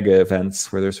quite mega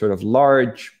events where they're sort of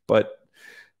large, but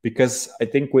because I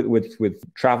think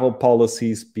with travel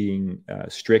policies being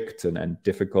strict and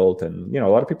difficult, and a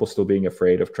lot of people still being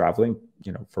afraid of traveling,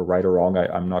 for right or wrong,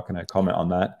 I'm not going to comment on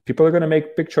that. People are going to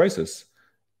make big choices.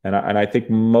 And I think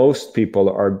most people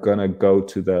are going to go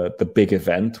to the big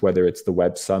event, whether it's the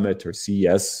Web Summit or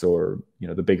CES or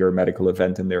the bigger medical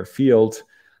event in their field,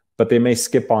 but they may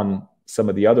skip on some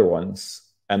of the other ones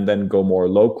and then go more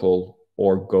local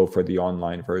or go for the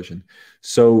online version.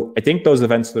 So I think those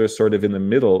events that are sort of in the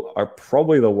middle are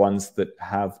probably the ones that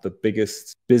have the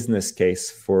biggest business case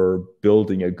for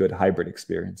building a good hybrid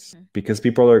experience, because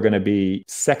people are going to be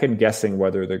second guessing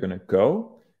whether they're going to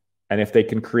go. And if they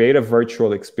can create a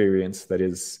virtual experience that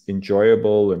is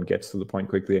enjoyable and gets to the point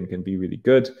quickly and can be really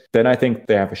good, then I think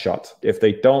they have a shot. If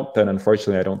they don't, then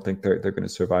unfortunately, I don't think they're going to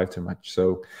survive too much.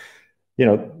 So,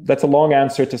 that's a long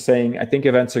answer to saying I think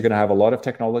events are going to have a lot of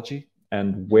technology.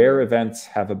 And where events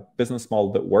have a business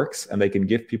model that works and they can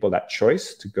give people that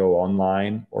choice to go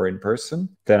online or in person,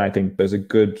 then I think there's a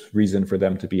good reason for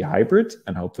them to be hybrid,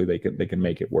 and hopefully they can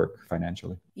make it work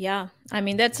financially. Yeah, I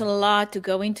mean, that's a lot to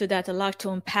go into that, a lot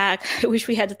to unpack. I wish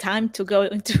we had the time to go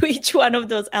into each one of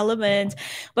those elements.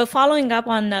 But following up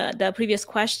on the previous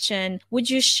question, would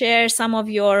you share some of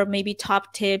your maybe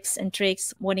top tips and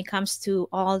tricks when it comes to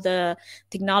all the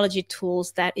technology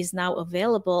tools that is now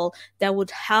available that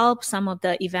would help some of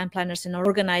the event planners and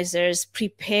organizers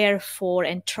prepare for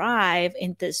and thrive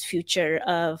in this future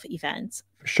of events?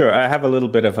 Sure. I have a little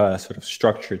bit of a sort of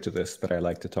structure to this that I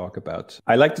like to talk about.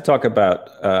 I like to talk about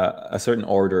a certain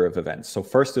order of events. So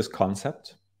first is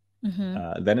concept,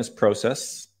 then is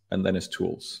process, and then is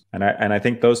tools. And I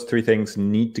think those three things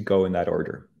need to go in that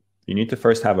order. You need to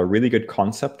first have a really good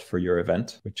concept for your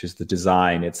event, which is the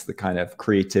design. It's the kind of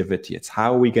creativity. It's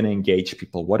how are we going to engage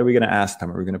people? What are we going to ask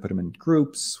them? Are we going to put them in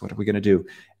groups? What are we going to do?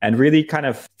 And really kind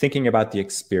of thinking about the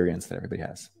experience that everybody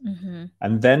has.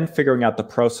 And then figuring out the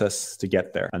process to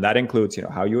get there. And that includes,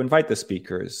 how you invite the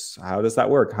speakers. How does that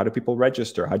work? How do people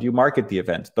register? How do you market the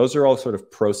event? Those are all sort of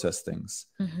process things.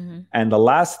 And the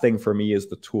last thing for me is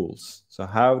the tools. So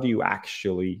how do you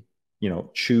actually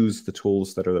choose the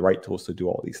tools that are the right tools to do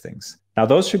all these things? Now,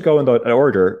 those should go in that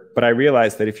order, but I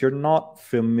realize that if you're not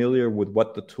familiar with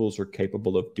what the tools are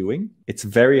capable of doing, it's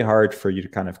very hard for you to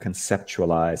kind of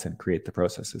conceptualize and create the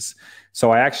processes. So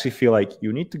I actually feel like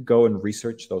you need to go and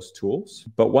research those tools.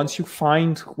 But once you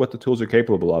find what the tools are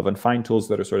capable of and find tools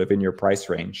that are sort of in your price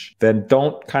range, then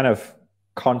don't kind of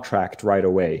contract right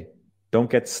away.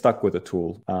 Don't get stuck with a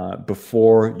tool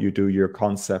before you do your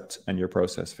concept and your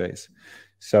process phase.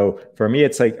 So for me,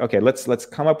 it's like, okay, let's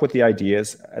come up with the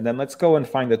ideas, and then let's go and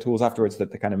find the tools afterwards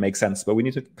that kind of make sense. But we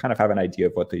need to kind of have an idea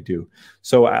of what they do.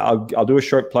 So I'll do a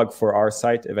short plug for our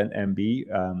site,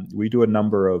 EventMB. We do a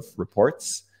number of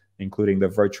reports, including the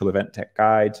Virtual Event Tech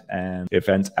Guide and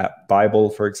Event App Bible,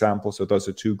 for example. So those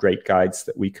are two great guides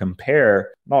that we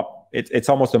compare. It's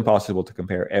almost impossible to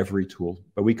compare every tool,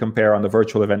 but we compare on the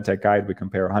Virtual Event Tech Guide, we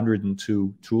compare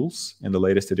 102 tools in the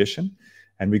latest edition.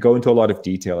 And we go into a lot of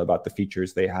detail about the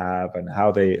features they have and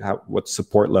what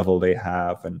support level they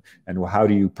have and how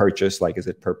do you purchase, like, is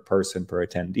it per person, per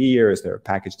attendee, or is there a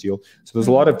package deal? So there's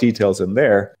a lot of details in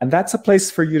there. And that's a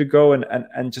place for you to go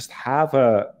and just have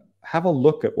a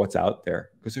look at what's out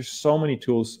there, because there's so many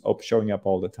tools showing up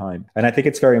all the time. And I think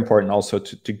it's very important also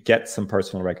to get some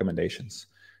personal recommendations,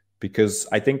 because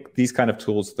I think these kind of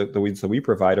tools that we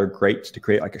provide are great to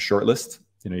create like a short list.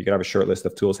 You could have a short list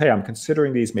of tools. Hey, I'm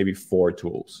considering these maybe 4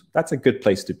 tools. That's a good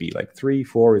place to be. Like 3,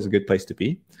 4 is a good place to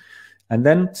be. And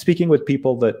then speaking with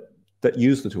people that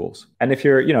use the tools. And if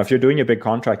you're doing a big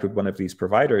contract with one of these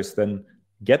providers, then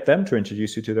get them to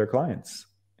introduce you to their clients.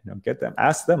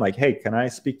 Ask them like, hey, can I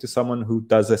speak to someone who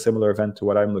does a similar event to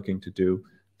what I'm looking to do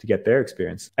to get their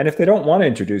experience? And if they don't want to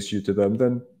introduce you to them,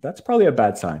 then that's probably a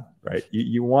bad sign, right?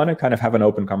 You want to kind of have an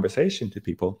open conversation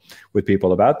with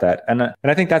people about that. And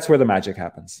I think that's where the magic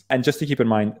happens. And just to keep in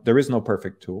mind, there is no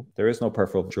perfect tool. There is no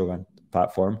perfect virtual event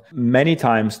platform. Many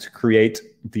times to create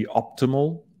the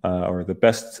optimal or the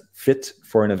best fit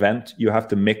for an event, you have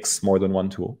to mix more than one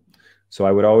tool. So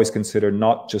I would always consider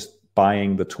not just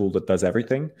buying the tool that does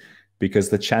everything, because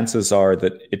the chances are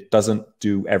that it doesn't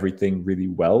do everything really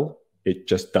well. It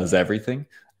just does everything.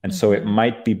 And so it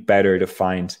might be better to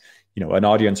find, an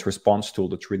audience response tool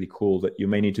that's really cool that you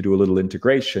may need to do a little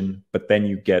integration, but then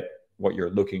you get what you're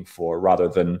looking for, rather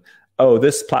than, oh,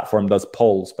 this platform does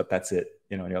polls, but that's it.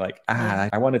 and you're like,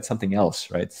 I wanted something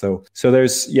else, right? So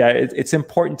there's, it's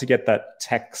important to get that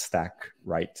tech stack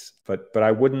right, but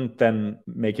I wouldn't then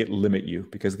make it limit you,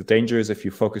 because the danger is if you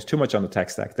focus too much on the tech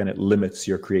stack, then it limits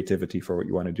your creativity for what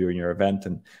you want to do in your event,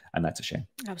 and that's a shame.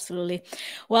 Absolutely.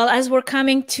 Well, as we're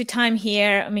coming to time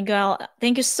here, Miguel,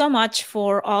 thank you so much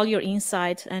for all your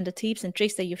insights and the tips and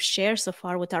tricks that you've shared so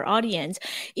far with our audience.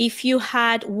 If you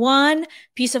had one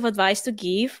piece of advice to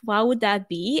give, what would that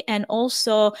be? And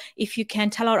also, if you can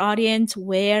tell our audience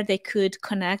where they could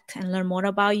connect and learn more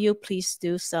about you, please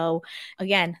do so.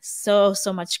 Again, so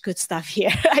much good stuff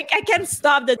here. I can't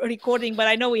stop the recording, but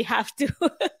I know we have to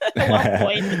at one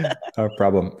point. No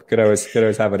problem. Could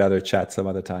always have another chat some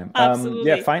other time.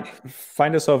 Absolutely.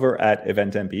 Find us over at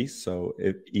EventMB, so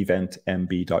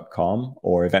eventmb.com,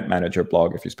 or Event Manager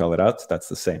blog if you spell it out. That's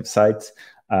the same site.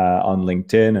 On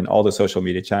LinkedIn and all the social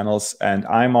media channels. And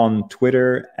I'm on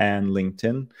Twitter and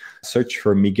LinkedIn. Search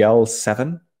for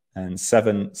Miguel7, and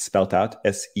 7 spelled out,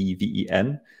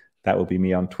 SEVEN. That will be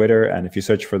me on Twitter. And if you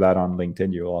search for that on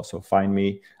LinkedIn, you'll also find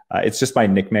me. It's just my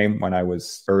nickname. When I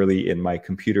was early in my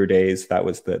computer days, that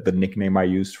was the nickname I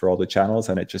used for all the channels,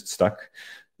 and it just stuck.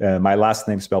 My last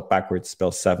name spelled backwards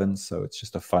spells 7. So it's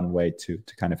just a fun way to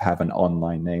kind of have an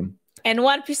online name. And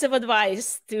one piece of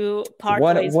advice to part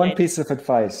ways. One piece of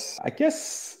advice, I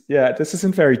guess, this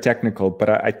isn't very technical, but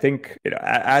I think,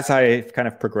 as I've kind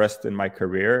of progressed in my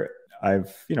career,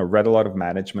 I've, read a lot of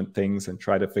management things and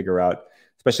try to figure out,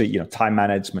 especially, time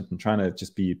management, and trying to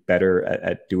just be better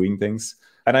at doing things.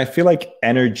 And I feel like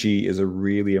energy is a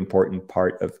really important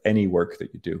part of any work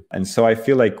that you do. And so I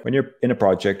feel like when you're in a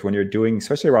project, when you're doing,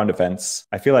 especially around events,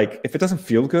 I feel like if it doesn't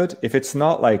feel good, if it's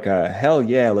not like hell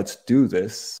yeah, let's do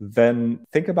this, then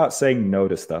think about saying no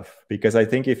to stuff. Because I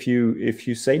think if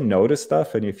you say no to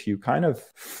stuff, and if you kind of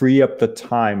free up the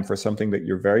time for something that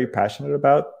you're very passionate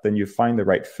about, then you find the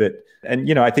right fit.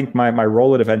 And, I think my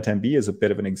role at EventMB is a bit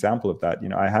of an example of that.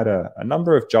 I had a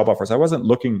number of job offers. I wasn't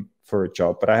looking for a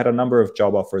job, but I had a number of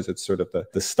job offers at sort of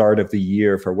the start of the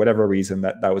year. For whatever reason,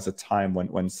 that was a time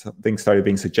when things started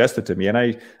being suggested to me. And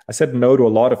I said no to a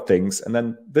lot of things. And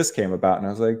then this came about, and I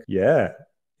was like, yeah,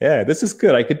 this is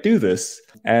good. I could do this.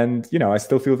 And, I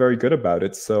still feel very good about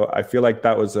it. So I feel like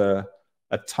that was a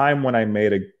time when I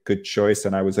made a good choice,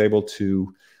 and I was able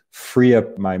to free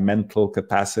up my mental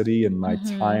capacity and my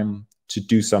time to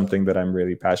do something that I'm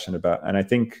really passionate about. And I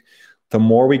think the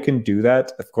more we can do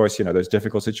that, of course, there's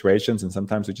difficult situations, and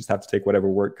sometimes we just have to take whatever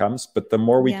work comes. But the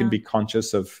more we can be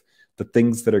conscious of the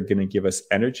things that are going to give us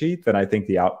energy, then I think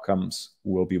the outcomes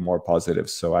will be more positive.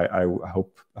 So I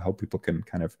hope people can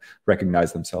kind of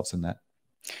recognize themselves in that.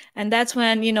 And that's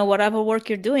when, whatever work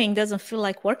you're doing doesn't feel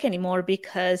like work anymore,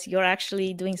 because you're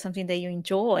actually doing something that you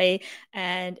enjoy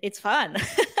and it's fun.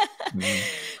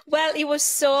 Well, it was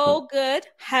so good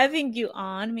having you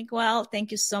on, Miguel.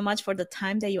 Thank you so much for the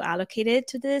time that you allocated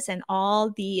to this, and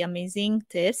all the amazing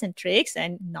tips and tricks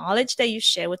and knowledge that you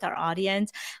share with our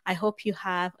audience. I hope you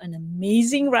have an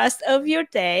amazing rest of your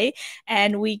day,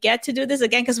 and we get to do this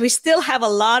again, because we still have a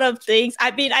lot of things.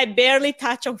 I mean, I barely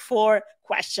touch on 4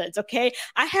 questions. Okay.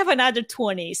 I have another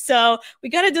 20. So we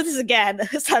got to do this again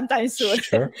sometime soon.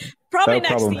 Sure. Probably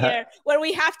next year, where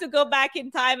we have to go back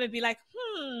in time and be like,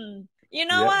 what?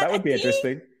 That would be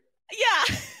interesting.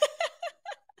 Yeah.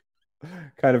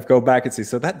 Kind of go back and see.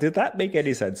 So did that make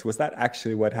any sense? Was that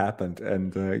actually what happened?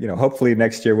 And, hopefully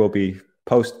next year will be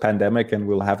post-pandemic, and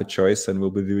we'll have a choice, and we'll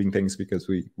be doing things because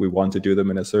we want to do them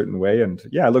in a certain way. And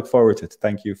I look forward to it.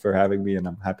 Thank you for having me, and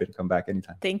I'm happy to come back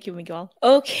anytime. Thank you, Miguel.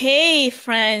 Okay,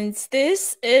 friends,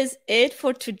 this is it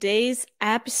for today's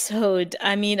episode.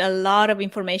 I mean, a lot of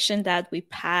information that we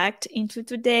packed into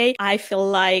today. I feel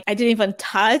like I didn't even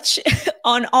touch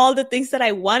on all the things that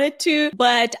I wanted to,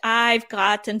 but I've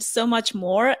gotten so much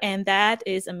more, and that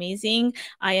is amazing.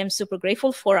 I am super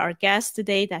grateful for our guest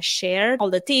today that shared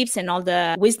all the tips and all the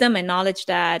wisdom and knowledge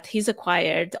that he's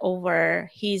acquired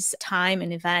over his time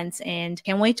and events, and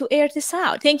can't wait to air this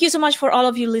out. Thank you so much for all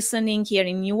of you listening here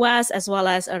in US as well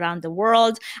as around the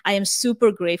world. I am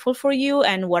super grateful for you,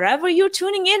 and wherever you're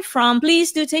tuning in from,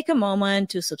 please do take a moment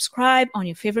to subscribe on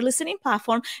your favorite listening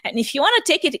platform. And if you want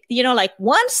to take it, like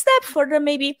one step further,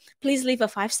 maybe please leave a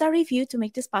 5-star review to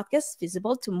make this podcast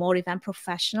visible to more event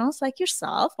professionals like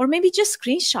yourself, or maybe just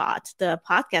screenshot the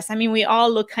podcast. I mean, we all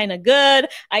look kind of good.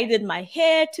 I did my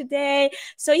hair today.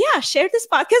 So share this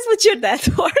podcast with your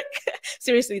network.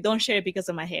 seriously, don't share it because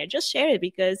of my hair. Just share it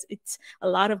because it's a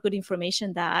lot of good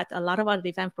information that a lot of other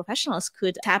event professionals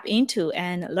could tap into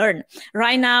and learn.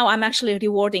 Right now, I'm actually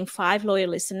rewarding 5 loyal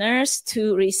listeners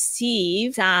to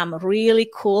receive some really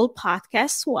cool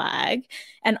podcast swag.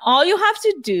 And all you have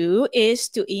to do is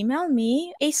to email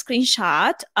me a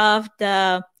screenshot of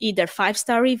the either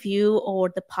 5-star review or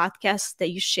the podcast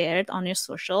that you shared on your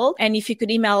social. And if you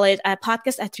could email it at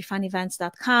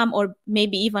podcast@refineevents.com, or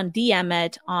maybe even DM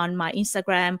it on my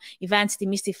Instagram, Events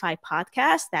Demystify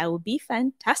Podcast, that would be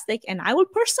fantastic. And I will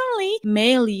personally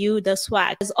mail you the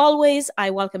swag. As always,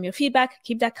 I welcome your feedback.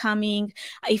 Keep that coming.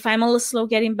 If I'm a little slow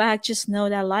getting back, just know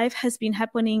that life has been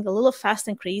happening a little fast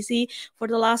and crazy for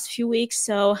the last few weeks.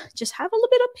 So just have a little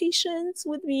bit of patience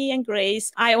with me and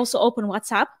grace. I also open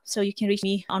WhatsApp, so you can reach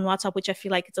me on WhatsApp, which I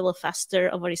feel like it's a little faster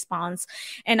of a response.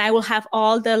 And I will have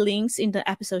all the links in the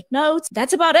episode notes.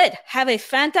 That's about it. Have a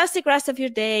fantastic rest of your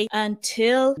day.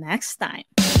 Until next time.